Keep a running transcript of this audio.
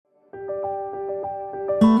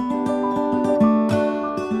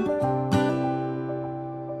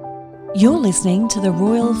You're listening to the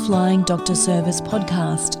Royal Flying Doctor Service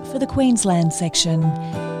podcast for the Queensland section.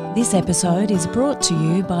 This episode is brought to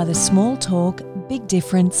you by the Small Talk, Big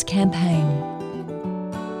Difference campaign.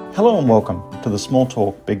 Hello and welcome to the Small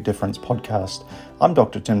Talk, Big Difference podcast. I'm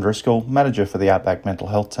Dr. Tim Driscoll, Manager for the Outback Mental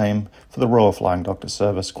Health Team for the Royal Flying Doctor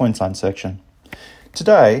Service Queensland section.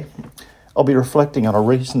 Today, I'll be reflecting on a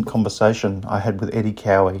recent conversation I had with Eddie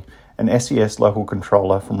Cowie, an SES local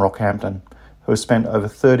controller from Rockhampton, who has spent over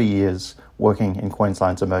 30 years working in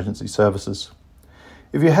Queensland's emergency services.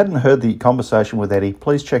 If you hadn't heard the conversation with Eddie,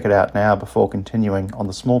 please check it out now before continuing on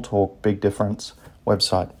the Small Talk Big Difference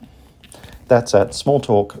website. That's at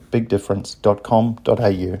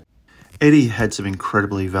smalltalkbigdifference.com.au. Eddie had some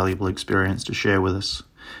incredibly valuable experience to share with us.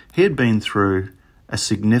 He had been through a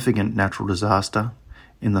significant natural disaster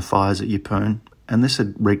in the fires at Yeppoon, and this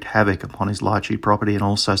had wreaked havoc upon his lychee property and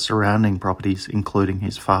also surrounding properties, including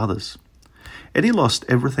his father's. Eddie lost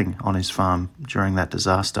everything on his farm during that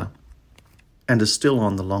disaster and is still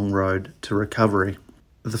on the long road to recovery.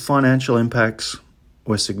 The financial impacts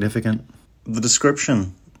were significant. The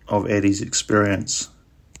description of Eddie's experience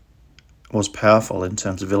was powerful in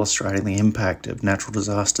terms of illustrating the impact of natural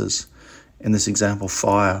disasters. In this example,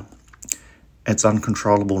 fire, its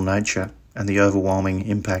uncontrollable nature and the overwhelming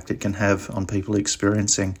impact it can have on people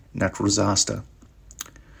experiencing natural disaster.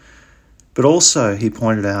 But also, he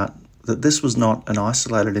pointed out that this was not an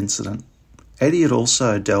isolated incident. Eddie had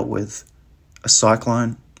also dealt with a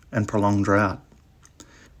cyclone and prolonged drought.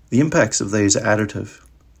 The impacts of these are additive.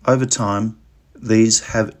 Over time, these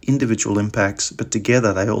have individual impacts, but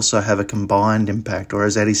together they also have a combined impact, or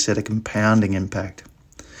as Eddie said, a compounding impact.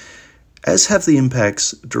 As have the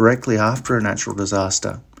impacts directly after a natural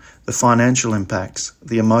disaster, the financial impacts,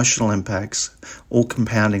 the emotional impacts, all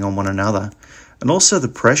compounding on one another, and also the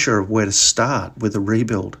pressure of where to start with a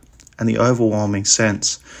rebuild, and the overwhelming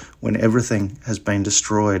sense when everything has been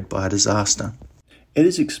destroyed by a disaster.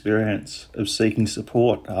 Eddie's experience of seeking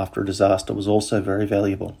support after a disaster was also very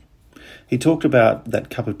valuable. He talked about that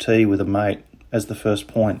cup of tea with a mate as the first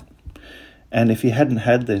point, and if he hadn't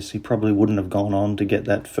had this, he probably wouldn't have gone on to get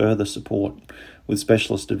that further support with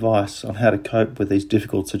specialist advice on how to cope with these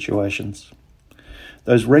difficult situations.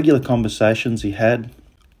 Those regular conversations he had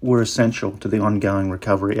were essential to the ongoing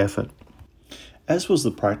recovery effort, as was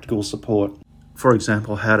the practical support. For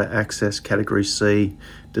example, how to access Category C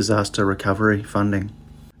disaster recovery funding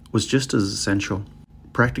was just as essential.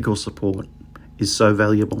 Practical support is so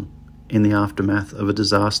valuable in the aftermath of a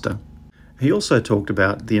disaster. He also talked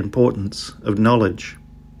about the importance of knowledge,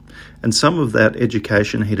 and some of that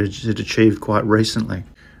education he had achieved quite recently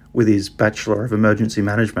with his Bachelor of Emergency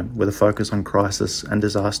Management with a focus on crisis and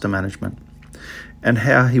disaster management, and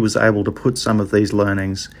how he was able to put some of these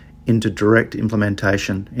learnings into direct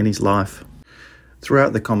implementation in his life.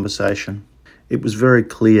 Throughout the conversation, it was very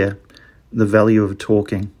clear the value of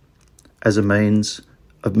talking as a means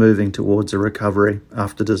of moving towards a recovery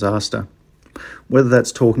after disaster. Whether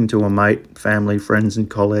that's talking to a mate, family, friends and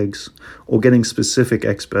colleagues, or getting specific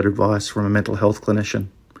expert advice from a mental health clinician,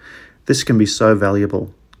 this can be so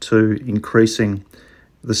valuable to increasing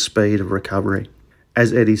the speed of recovery.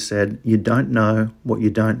 As Eddie said, you don't know what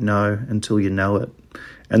you don't know until you know it.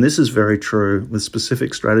 And this is very true with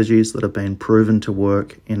specific strategies that have been proven to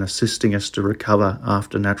work in assisting us to recover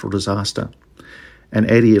after natural disaster. And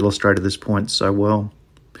Eddie illustrated this point so well,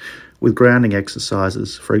 with grounding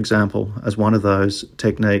exercises, for example, as one of those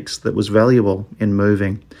techniques that was valuable in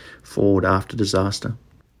moving forward after disaster,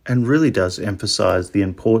 and really does emphasise the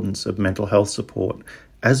importance of mental health support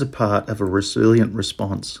as a part of a resilient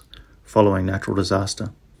response following natural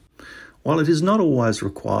disaster. While it is not always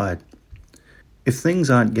required, if things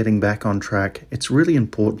aren't getting back on track, it's really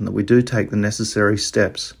important that we do take the necessary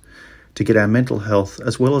steps to get our mental health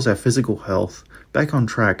as well as our physical health back on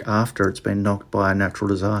track after it's been knocked by a natural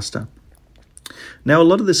disaster. Now, a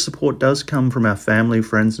lot of this support does come from our family,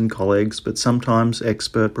 friends and colleagues, but sometimes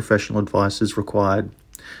expert professional advice is required.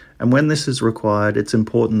 And when this is required, it's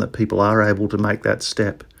important that people are able to make that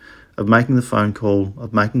step of making the phone call,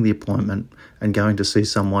 of making the appointment and going to see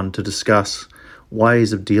someone to discuss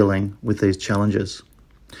ways of dealing with these challenges.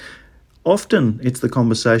 Often it's the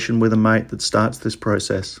conversation with a mate that starts this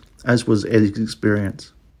process, as was Eddie's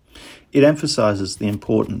experience. It emphasises the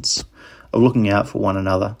importance of looking out for one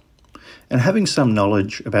another and having some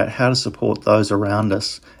knowledge about how to support those around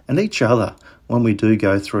us and each other when we do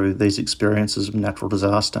go through these experiences of natural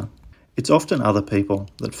disaster. It's often other people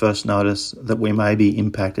that first notice that we may be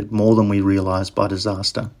impacted more than we realise by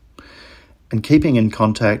disaster. And keeping in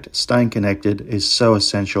contact, staying connected is so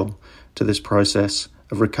essential to this process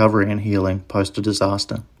of recovery and healing post a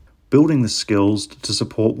disaster. Building the skills to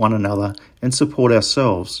support one another and support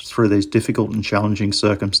ourselves through these difficult and challenging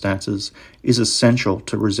circumstances is essential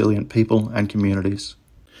to resilient people and communities.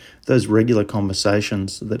 Those regular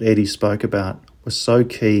conversations that Eddie spoke about were so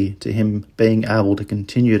key to him being able to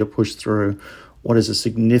continue to push through what is a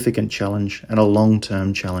significant challenge and a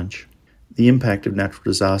long-term challenge. The impact of natural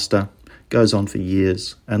disaster goes on for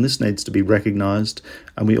years, and this needs to be recognised,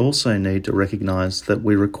 and we also need to recognise that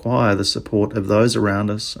we require the support of those around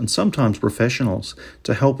us and sometimes professionals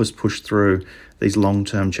to help us push through these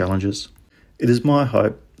long-term challenges. It is my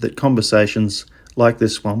hope that conversations like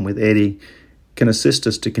this one with Eddie can assist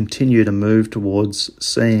us to continue to move towards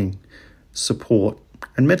seeing support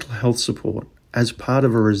and mental health support as part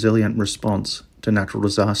of a resilient response to natural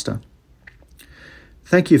disaster.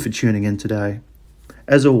 Thank you for tuning in today.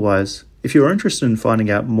 As always, if you're interested in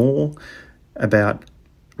finding out more about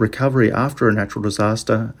recovery after a natural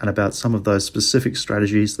disaster and about some of those specific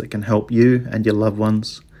strategies that can help you and your loved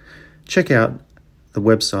ones, check out the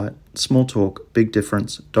website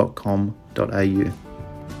smalltalkbigdifference.com.au.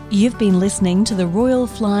 You've been listening to the Royal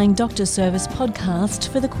Flying Doctor Service podcast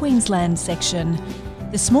for the Queensland section.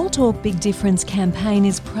 The Small Talk Big Difference campaign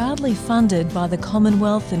is proudly funded by the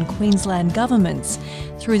Commonwealth and Queensland governments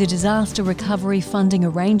through the disaster recovery funding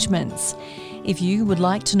arrangements. If you would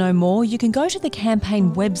like to know more, you can go to the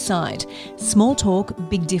campaign website,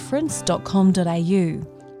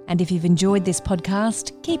 smalltalkbigdifference.com.au. And if you've enjoyed this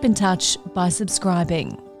podcast, keep in touch by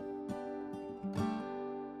subscribing.